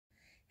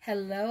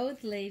Hello,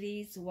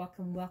 ladies.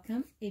 Welcome,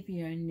 welcome. If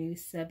you're a new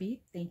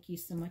subby, thank you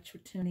so much for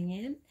tuning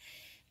in.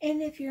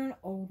 And if you're an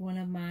old one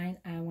of mine,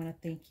 I want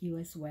to thank you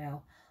as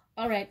well.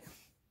 All right.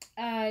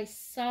 I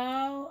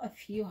saw a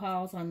few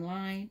hauls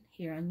online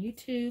here on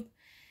YouTube.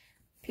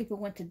 People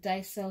went to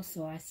Dasaio,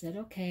 so I said,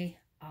 okay,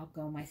 I'll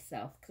go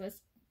myself. Because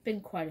it's been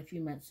quite a few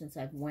months since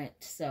I've went.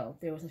 So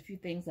there was a few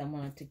things I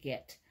wanted to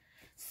get.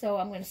 So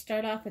I'm going to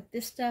start off with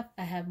this stuff.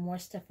 I have more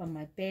stuff on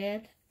my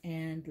bed.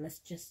 And let's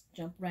just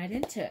jump right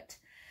into it.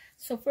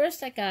 So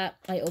first I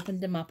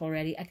opened them up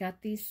already. I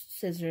got these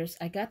scissors.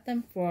 I got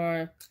them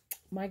for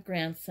my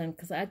grandson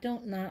because I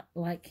don't not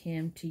like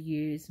him to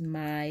use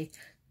my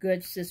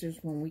good scissors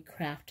when we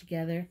craft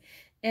together.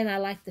 And I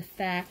like the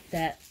fact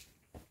that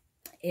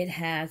it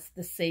has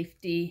the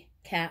safety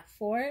cap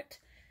for it.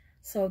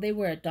 So they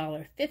were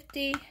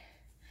 $1.50.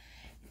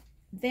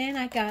 Then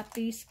I got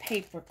these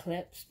paper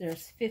clips.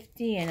 There's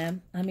 50 in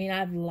them. I mean, I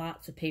have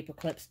lots of paper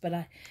clips, but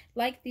I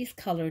like these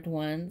colored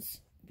ones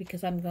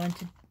because I'm going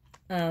to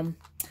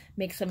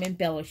make some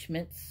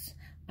embellishments.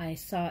 I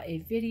saw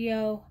a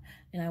video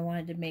and I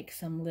wanted to make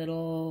some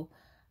little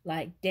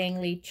like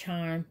dangly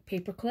charm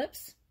paper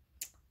clips.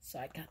 So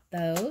I got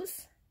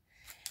those.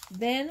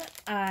 Then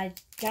I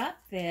got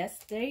this.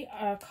 They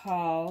are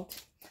called,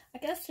 I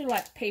guess they're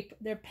like paper,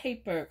 they're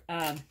paper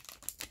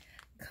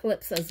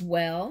clips as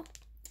well.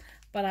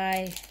 But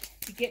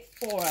you get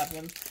 4 of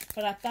them.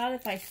 But I thought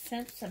if I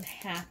sent some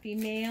Happy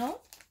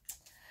Mail,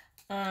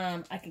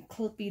 I could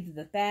clip either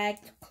the bag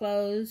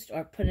closed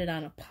or put it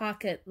on a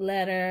pocket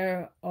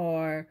letter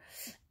or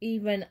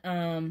even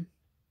a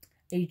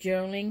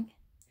journaling.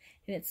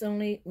 And it's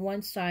only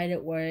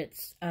one-sided where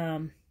it's,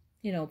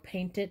 you know,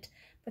 painted.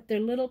 But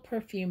they're little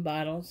perfume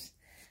bottles.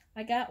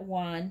 I got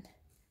one,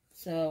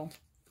 so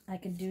I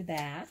can do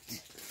that.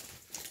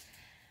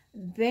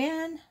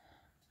 Then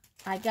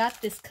I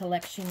got this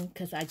collection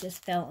because I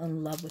just fell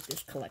in love with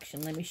this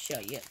collection. Let me show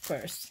you it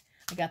first.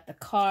 I got the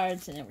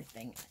cards and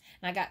everything.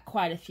 And I got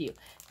quite a few.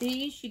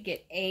 These you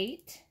get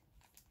 8.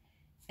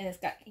 And it's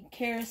got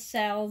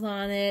carousels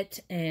on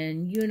it.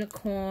 And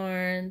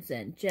unicorns.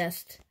 And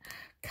just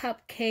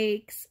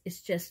cupcakes.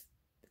 It's just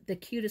the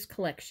cutest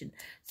collection.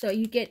 So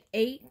you get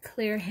 8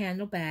 clear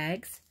handle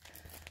bags.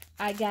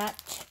 I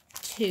got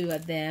 2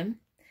 of them.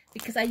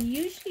 Because I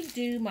usually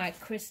do my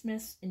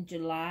Christmas in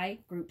July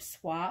group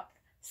swap.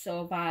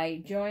 So if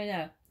I join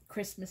a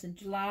Christmas in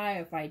July,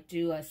 or if I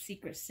do a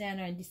Secret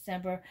Santa in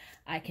December,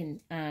 I can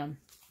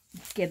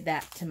give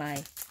that to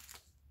my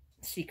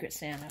Secret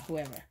Santa,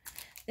 whoever.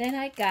 Then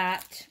I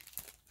got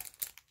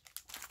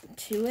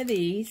 2 of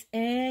these,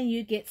 and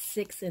you get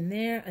 6 in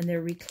there, and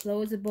they're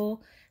reclosable.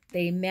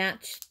 They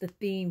match the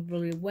theme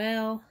really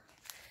well.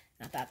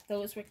 I thought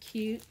those were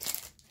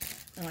cute.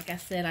 And like I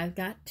said, I've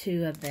got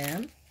 2 of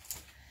them.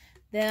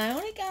 Then I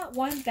only got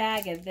 1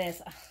 bag of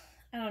this.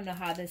 I don't know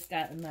how this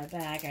got in my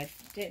bag. I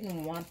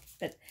didn't want,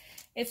 but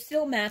it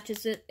still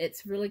matches it.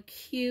 It's really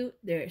cute.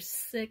 There's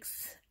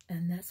 6,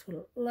 and that's what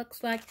it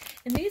looks like.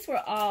 And these were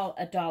all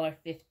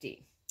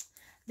 $1.50.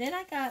 Then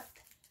I got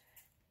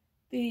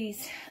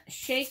these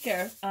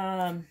shaker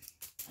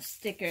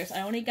stickers.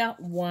 I only got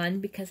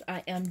 1 because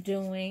I am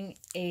doing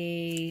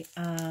a,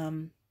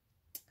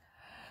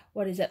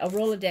 what is it? A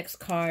Rolodex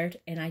card,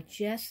 and I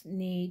just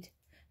need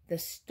the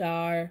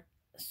star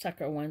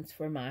sucker ones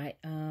for my,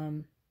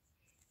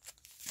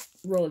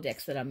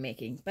 Rolodex that I'm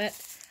making, but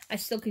I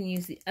still can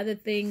use the other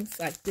things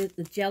like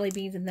the jelly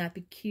beans, and that'd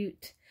be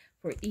cute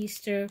for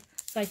Easter.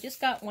 So I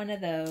just got 1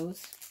 of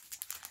those,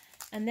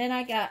 and then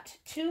I got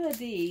 2 of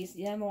these.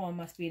 The other one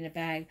must be in a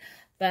bag,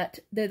 but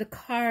they're the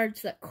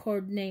cards that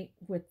coordinate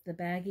with the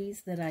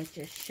baggies that I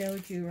just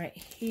showed you right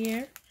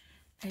here,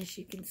 as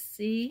you can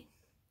see,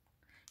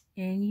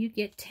 and you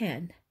get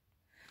 10.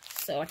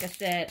 So like I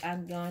said,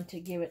 I'm going to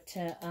give it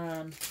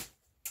to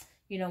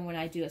you know, when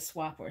I do a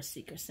swap or a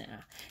Secret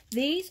Santa.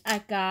 These I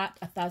got,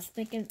 I was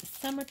thinking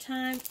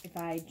summertime, if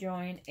I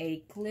join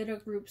a glitter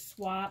group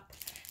swap,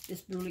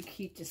 this really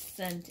cute to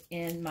send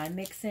in my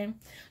mixing.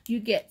 You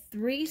get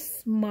 3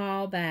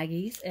 small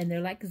baggies, and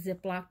they're like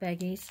Ziploc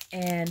baggies,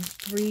 and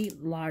 3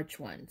 large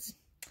ones.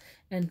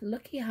 And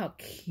look at how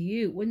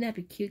cute. Wouldn't that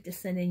be cute to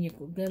send in your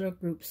glitter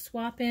group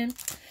swap in?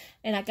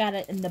 And I got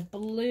it in the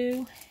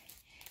blue,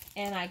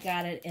 and I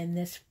got it in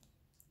this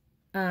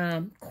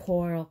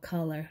coral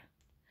color.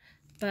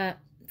 But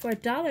for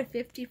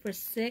 $1.50 for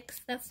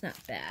 6, that's not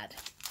bad.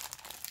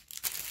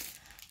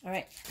 All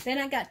right. Then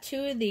I got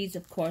 2 of these,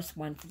 of course,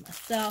 1 for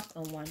myself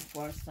and 1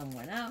 for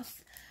someone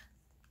else.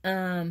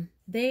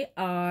 They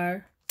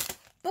are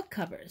book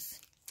covers.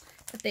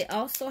 But they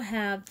also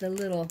have the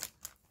little,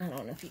 I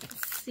don't know if you can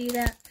see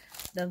that,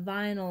 the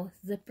vinyl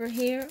zipper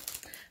here.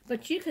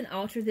 But you can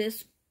alter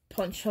this,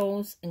 punch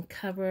holes and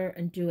cover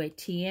and do a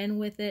TN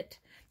with it.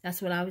 That's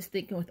what I was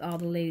thinking with all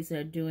the ladies that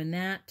are doing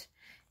that.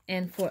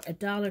 And for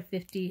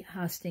 $1.50,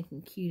 how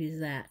stinking cute is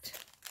that?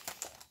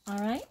 All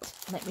right,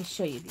 let me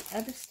show you the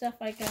other stuff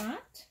I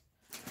got.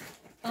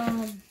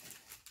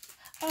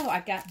 Oh,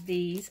 I got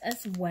these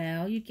as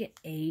well. You get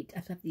 8. I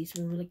thought these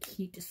were really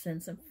cute to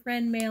send some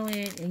friend mail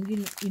in. And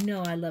you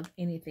know I love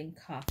anything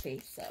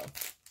coffee. So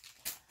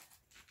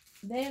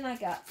then I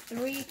got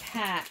 3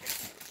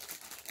 packs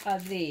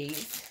of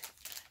these.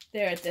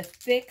 They're the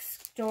thick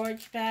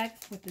storage bags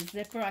with the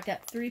zipper. I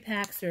got 3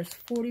 packs. There's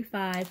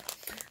 45.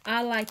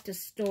 I like to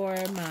store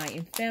my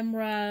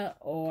ephemera,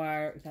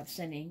 or if I'm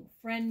sending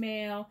friend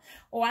mail,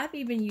 or I've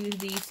even used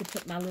these to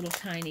put my little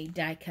tiny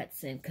die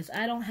cuts in, because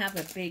I don't have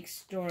a big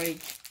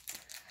storage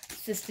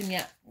system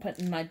yet,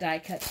 putting my die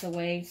cuts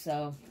away,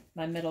 so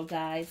my middle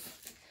dies.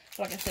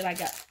 So like I said, I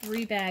got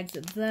 3 bags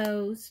of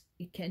those.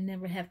 You can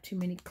never have too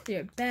many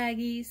clear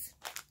baggies.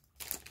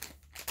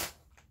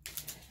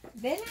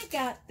 Then I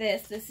got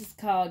this. This is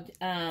called,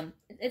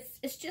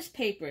 it's just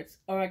paper. It's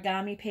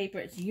origami paper.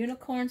 It's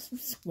unicorns from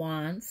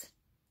swans.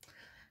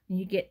 And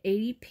you get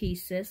 80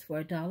 pieces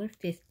for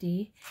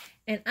 $1.50.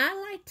 And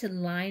I like to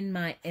line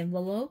my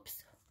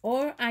envelopes,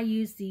 or I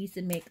use these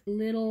to make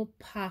little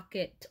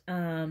pocket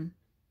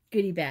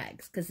goodie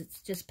bags, because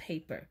it's just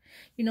paper.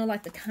 You know,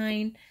 like the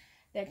kind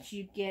that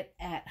you get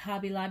at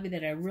Hobby Lobby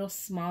that are real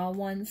small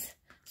ones.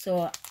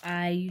 So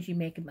I usually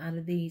make them out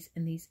of these,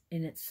 and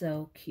it's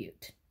so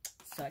cute.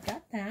 So I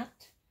got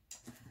that.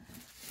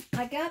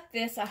 I got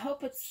this. I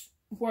hope it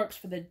works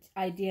for the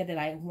idea that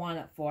I want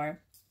it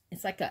for.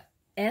 It's like a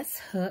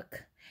S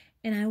hook,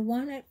 and I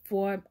want it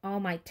for all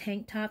my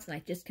tank tops, and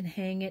I just can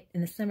hang it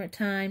in the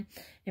summertime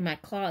in my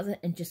closet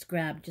and just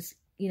grab,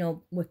 you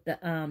know, with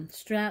the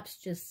straps,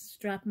 just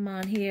strap them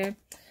on here.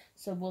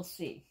 So we'll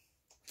see.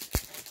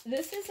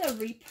 This is a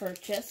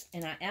repurchase,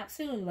 and I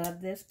absolutely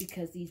love this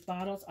because these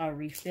bottles are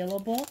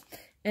refillable.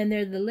 And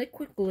they're the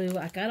liquid glue.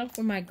 I got them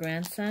for my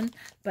grandson,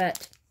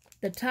 but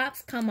the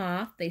tops come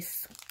off. They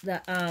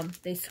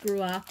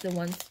screw off the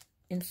ones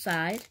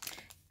inside.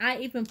 I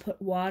even put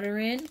water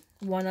in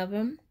one of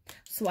them,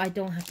 so I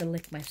don't have to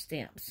lick my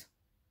stamps.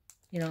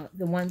 You know,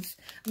 the ones,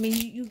 I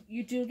mean,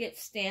 you do get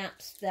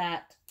stamps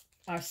that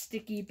are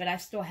sticky, but I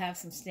still have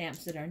some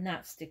stamps that are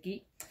not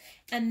sticky.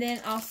 And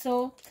then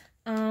also,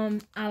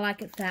 I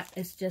like it fat.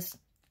 It's just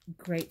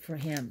great for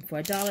him.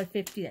 For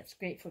 $1.50, that's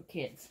great for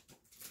kids.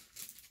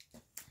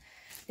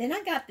 Then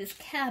I got this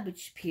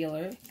cabbage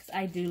peeler, because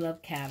I do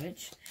love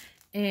cabbage.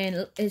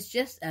 And it's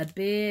just a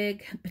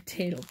big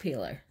potato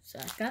peeler. So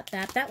I got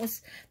that.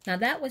 Now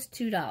that was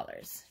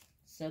 $2.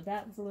 So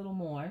that was a little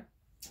more.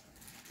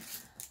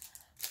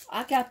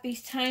 I got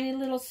these tiny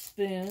little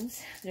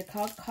spoons. They're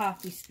called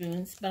coffee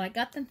spoons, but I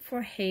got them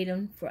for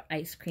Hayden for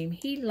ice cream.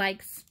 He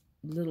likes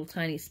little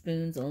tiny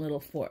spoons and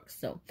little forks.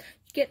 So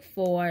you get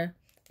 4.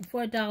 And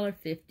for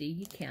 $1.50,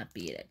 you can't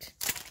beat it.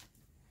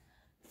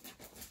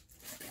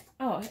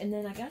 Oh, and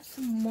then I got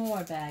some more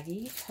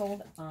baggies.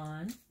 Hold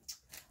on.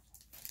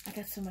 I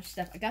got so much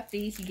stuff. I got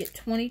these. You get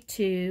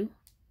 22.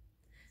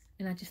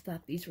 And I just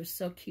thought these were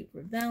so cute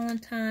for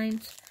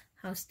Valentine's.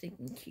 How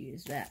stinking cute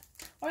is that?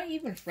 Or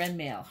even friend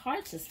mail.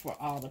 Hearts is for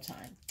all the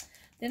time.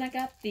 Then I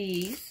got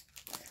these.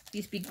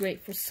 These be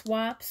great for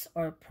swaps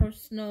or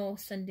personal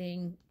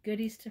sending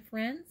goodies to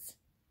friends.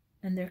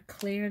 And they're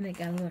clear, and they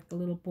got like a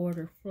little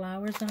border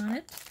flowers on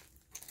it.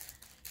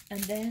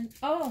 And then,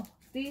 oh,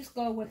 these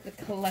go with the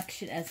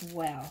collection as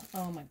well.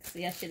 Oh my,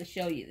 see, I should have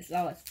showed you this.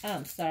 Oh,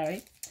 I'm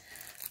sorry.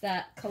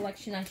 That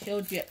collection I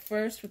showed you at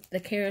first with the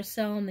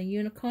carousel and the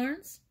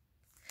unicorns.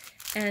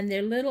 And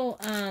they're little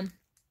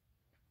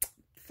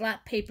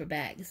flat paper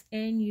bags.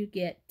 And you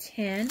get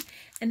 10.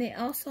 And they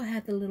also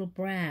have the little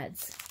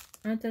brads.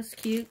 Aren't those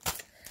cute?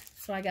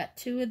 So I got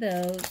 2 of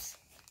those.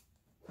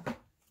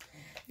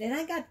 Then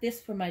I got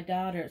this for my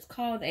daughter. It's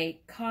called a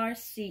car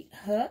seat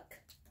hook.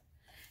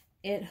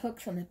 It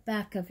hooks on the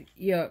back of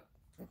your,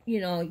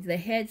 you know, the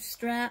head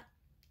strap,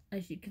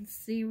 as you can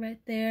see right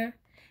there.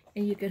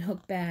 And you can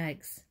hook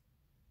bags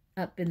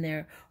up in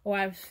there. Or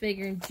I was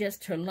figuring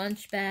just her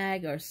lunch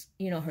bag, or,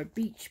 you know, her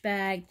beach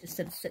bag,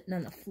 instead of sitting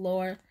on the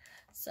floor.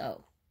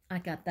 So I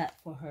got that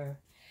for her.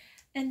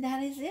 And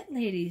that is it,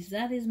 ladies.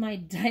 That is my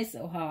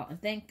Dasaio haul.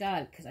 And thank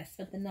God, because I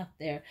spent enough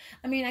there.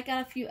 I mean, I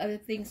got a few other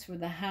things for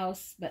the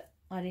house, but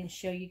I didn't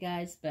show you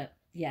guys. But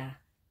yeah,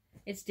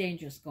 it's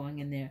dangerous going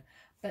in there.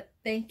 But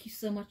thank you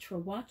so much for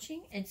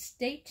watching. And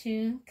stay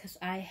tuned, because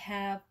I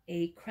have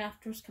a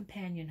Crafter's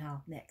Companion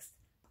haul next.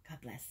 God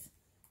bless.